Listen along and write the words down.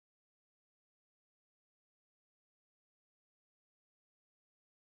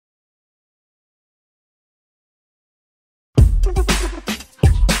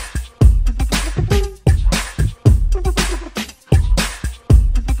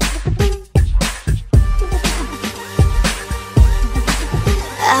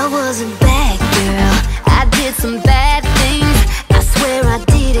was a bad girl, I did some bad things. I swear I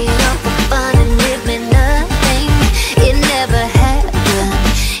did it all for fun and it meant nothing. It never happened,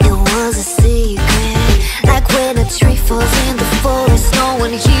 it was a secret. Like when a tree falls in the forest, no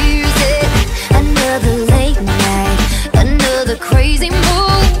one hears it. Another late night, another crazy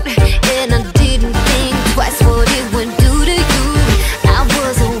mood, and I didn't think twice what it would do to you. I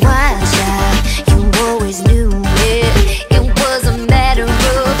was a wild child, you always knew it. It was a matter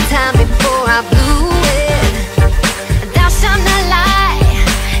of time before I blew it. Thou shalt not lie,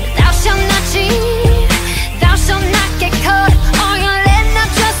 thou shalt not cheat, thou shalt not get caught, or you'll end up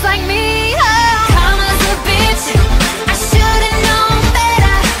just like me. Oh, karma's a bitch, I should've known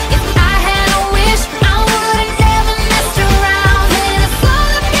better. If I had a wish, I would've never messed around. And I saw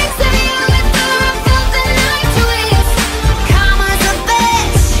the pics of you and threw a filthy night twist. Karma's a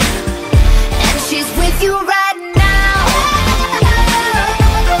bitch, and she's with you right now.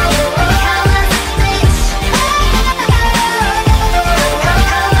 Karma's a bitch,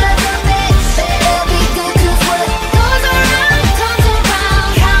 karma's a bitch. Better be good, 'cause what goes around comes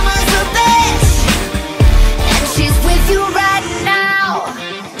around. Karma's a bitch, and she's with you right now.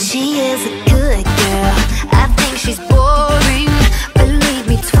 She is a good girl, I think she's boring. Believe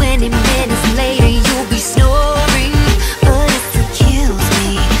me, 20 minutes later you'll be snoring. But it still kills me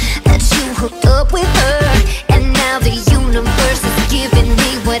that you hooked up with her, and now the universe is giving me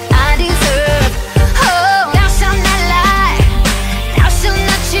what I deserve. Oh, thou shalt not lie, thou shalt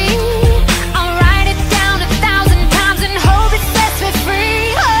not cheat. I'll write it down 1,000 times and hope it sets me free.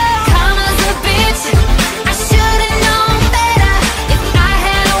 Oh, karma's a bitch, I should've known better. If I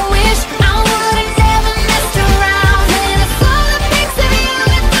had a wish, I would've never messed around. And I saw the pics of you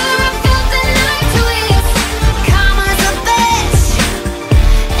and threw a filthy night twist. Karma's a bitch,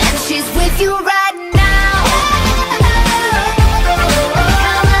 and she's with you right now.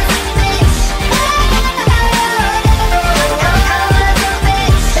 Karma's a bitch, karma's a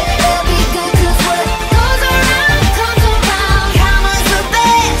bitch. Better be good, 'cause what goes around comes around. Karma's a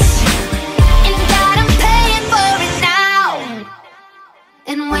bitch, and God, I'm paying for it now.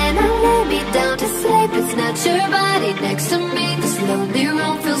 And when I lay me down to sleep, it's not your body next to me. This lonely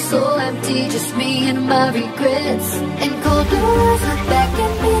room feels so empty, just me and my regrets. And cold blue eyes look back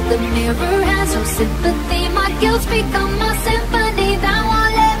at me, the mirror has no sympathy. My guilt's become my symphony that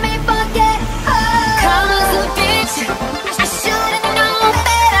won't let me forget. Oh, karma's a bitch, I should've known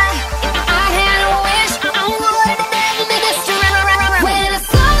better. If I had a wish, I would've never messed around. When I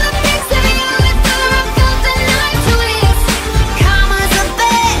saw the pics of you and threw a filthy night twist. Karma's a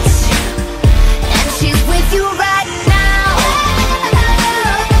bitch, and she's with you right now.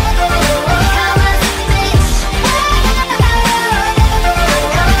 Karma's a bitch,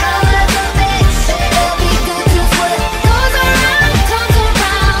 karma's a bitch. Better be good, 'cause what goes around comes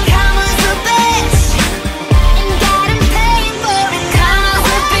around. Karma's a bitch, and God, I'm paying for it. Karma's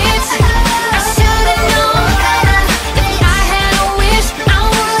a bitch, I should've known better. If I had a wish, I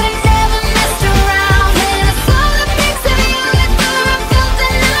would've never messed around. And I saw the pics of you and threw a filthy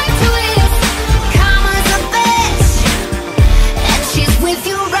night twist. Karma's a bitch, and she's with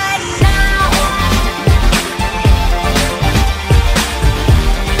you right now.